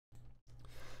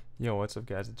Yo, what's up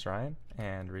guys, it's Ryan,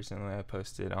 and recently I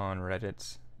posted on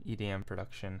Reddit's EDM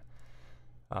production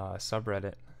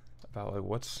subreddit about like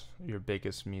what's your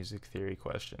biggest music theory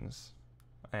questions.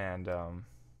 And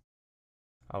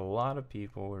a lot of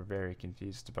people were very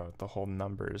confused about the whole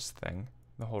numbers thing,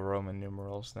 the whole Roman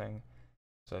numerals thing.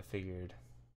 So I figured,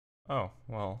 oh,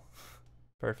 well,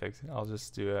 perfect. I'll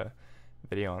just do a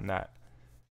video on that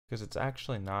because it's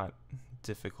actually not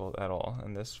difficult at all,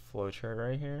 and this flowchart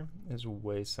right here is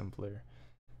way simpler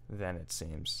than it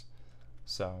seems.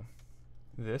 So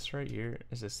this right here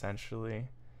is essentially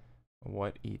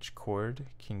what each chord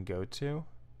can go to,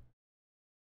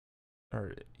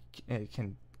 or it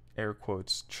can air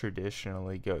quotes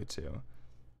traditionally go to.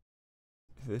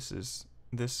 This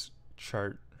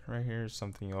chart right here is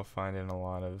something you'll find in a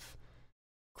lot of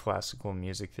classical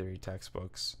music theory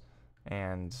textbooks,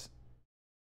 and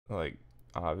like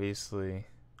obviously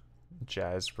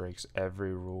jazz breaks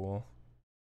every rule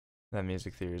that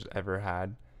music theory has ever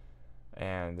had,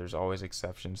 and there's always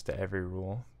exceptions to every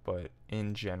rule, but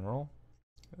in general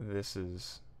this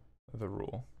is the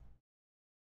rule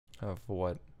of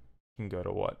what can go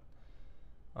to what.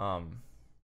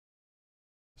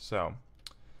 So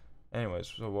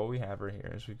anyways, so what we have right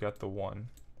here is we've got the one,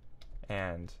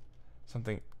 and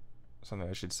something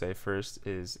I should say first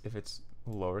is if it's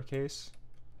lowercase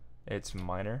it's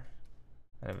minor,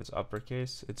 and if it's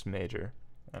uppercase it's major,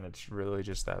 and it's really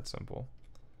just that simple.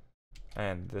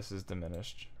 And this is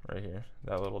diminished right here,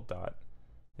 that little dot,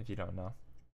 if you don't know.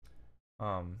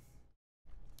 I'm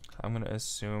gonna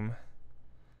assume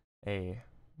a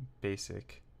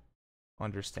basic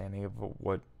understanding of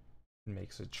what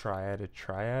makes a triad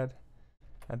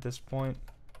at this point.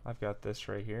 I've got this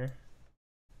right here.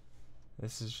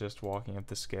 This is just walking up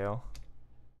the scale.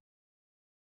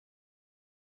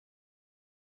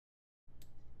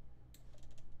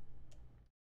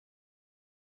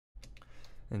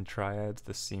 In triads,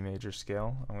 the C major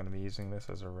scale. I'm going to be using this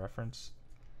as a reference.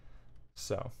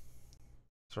 So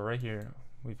right here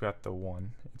we've got the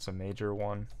one. It's a major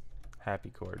one, happy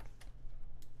chord.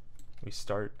 We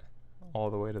start all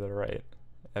the way to the right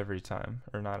every time,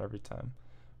 or not every time.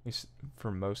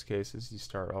 For most cases, you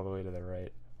start all the way to the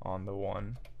right on the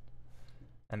one.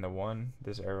 And the one,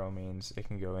 this arrow means it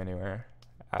can go anywhere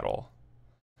at all.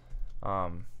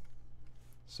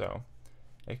 So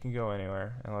it can go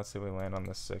anywhere, and let's say we land on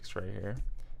the 6 right here.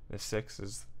 The 6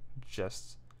 is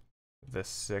just the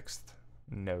 6th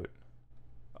note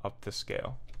up the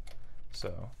scale.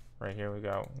 So right here we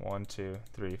got 1, 2,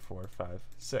 3, 4, 5,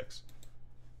 6.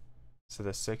 So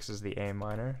the 6 is the A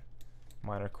minor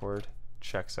chord,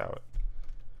 checks out.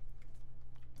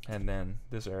 And then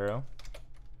this arrow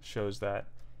shows that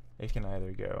it can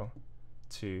either go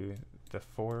to the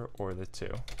 4 or the 2.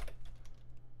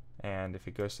 And if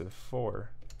it goes to the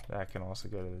 4, that can also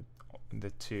go to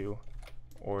the 2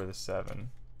 or the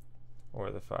 7 or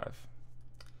the 5.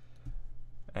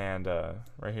 And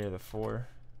right here, the 4,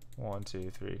 1,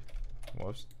 2, 3,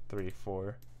 3,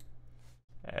 4,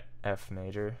 F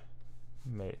major,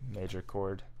 major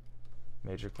chord,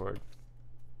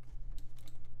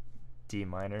 D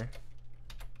minor,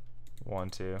 1,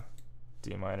 2,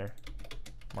 D minor,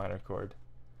 minor chord,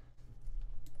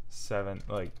 7.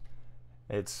 Like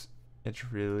it's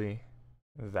really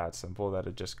that simple that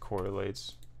it just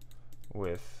correlates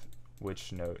with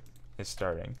which note is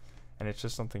starting. And it's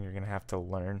just something you're gonna have to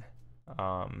learn,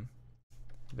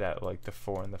 that like the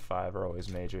 4 and the 5 are always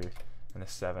major, and the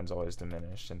 7's always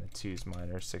diminished, and the 2's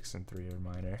minor, 6 and 3 are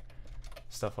minor,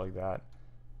 stuff like that.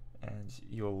 And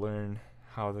you'll learn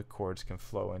how the chords can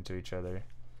flow into each other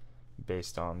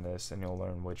based on this, and you'll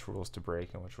learn which rules to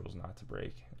break and which rules not to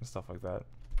break and stuff like that.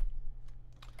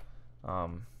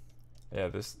 Yeah,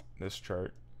 this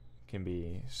chart can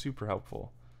be super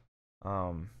helpful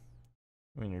when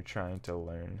you're trying to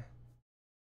learn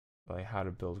like how to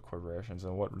build chord progressions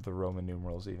and what the Roman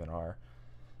numerals even are.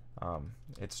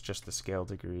 It's just the scale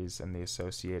degrees and the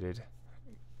associated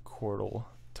chordal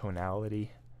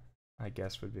tonality, I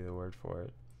guess would be the word for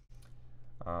it.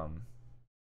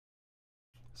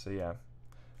 So yeah,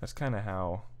 that's kind of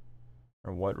how,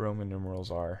 or what Roman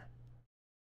numerals are,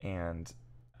 and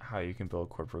how you can build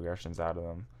chord progressions out of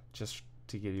them. Just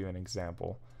to give you an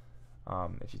example,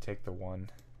 if you take the 1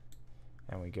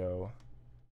 and we go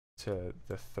to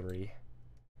the 3,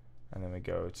 and then we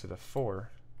go to the 4,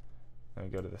 and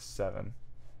we go to the 7,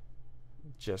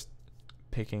 just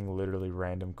picking literally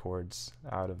random chords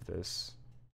out of this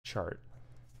chart,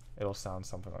 it'll sound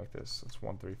something like this. It's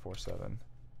 1, 3, 4, 7,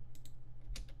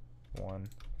 1,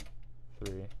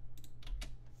 3,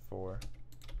 4,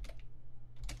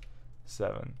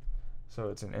 7. So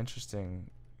it's an interesting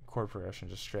chord progression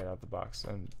just straight out the box.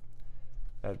 And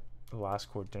that the last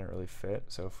chord didn't really fit.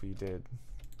 So if we did,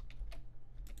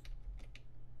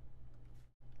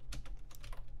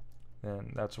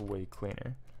 then that's way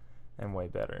cleaner and way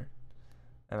better.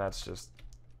 And that's just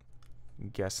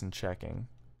guess and checking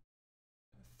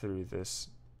through this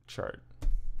chart.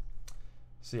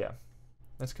 So yeah,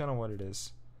 that's kind of what it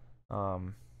is.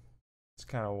 It's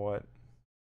kind of what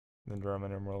the drum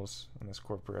and numerals and this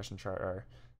chord progression chart are,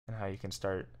 and how you can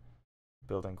start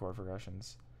building chord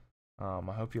progressions.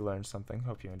 I hope you learned something.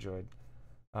 Hope you enjoyed.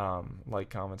 Like,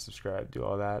 comment, subscribe, do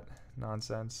all that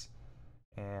nonsense.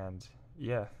 And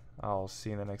yeah, I'll see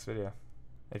you in the next video.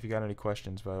 If you got any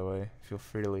questions, by the way, feel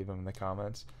free to leave them in the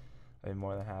comments. I'd be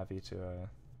more than happy to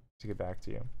get back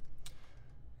to you.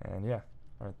 And yeah,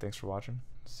 all right, thanks for watching.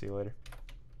 See you later.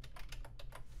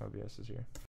 OBS is here.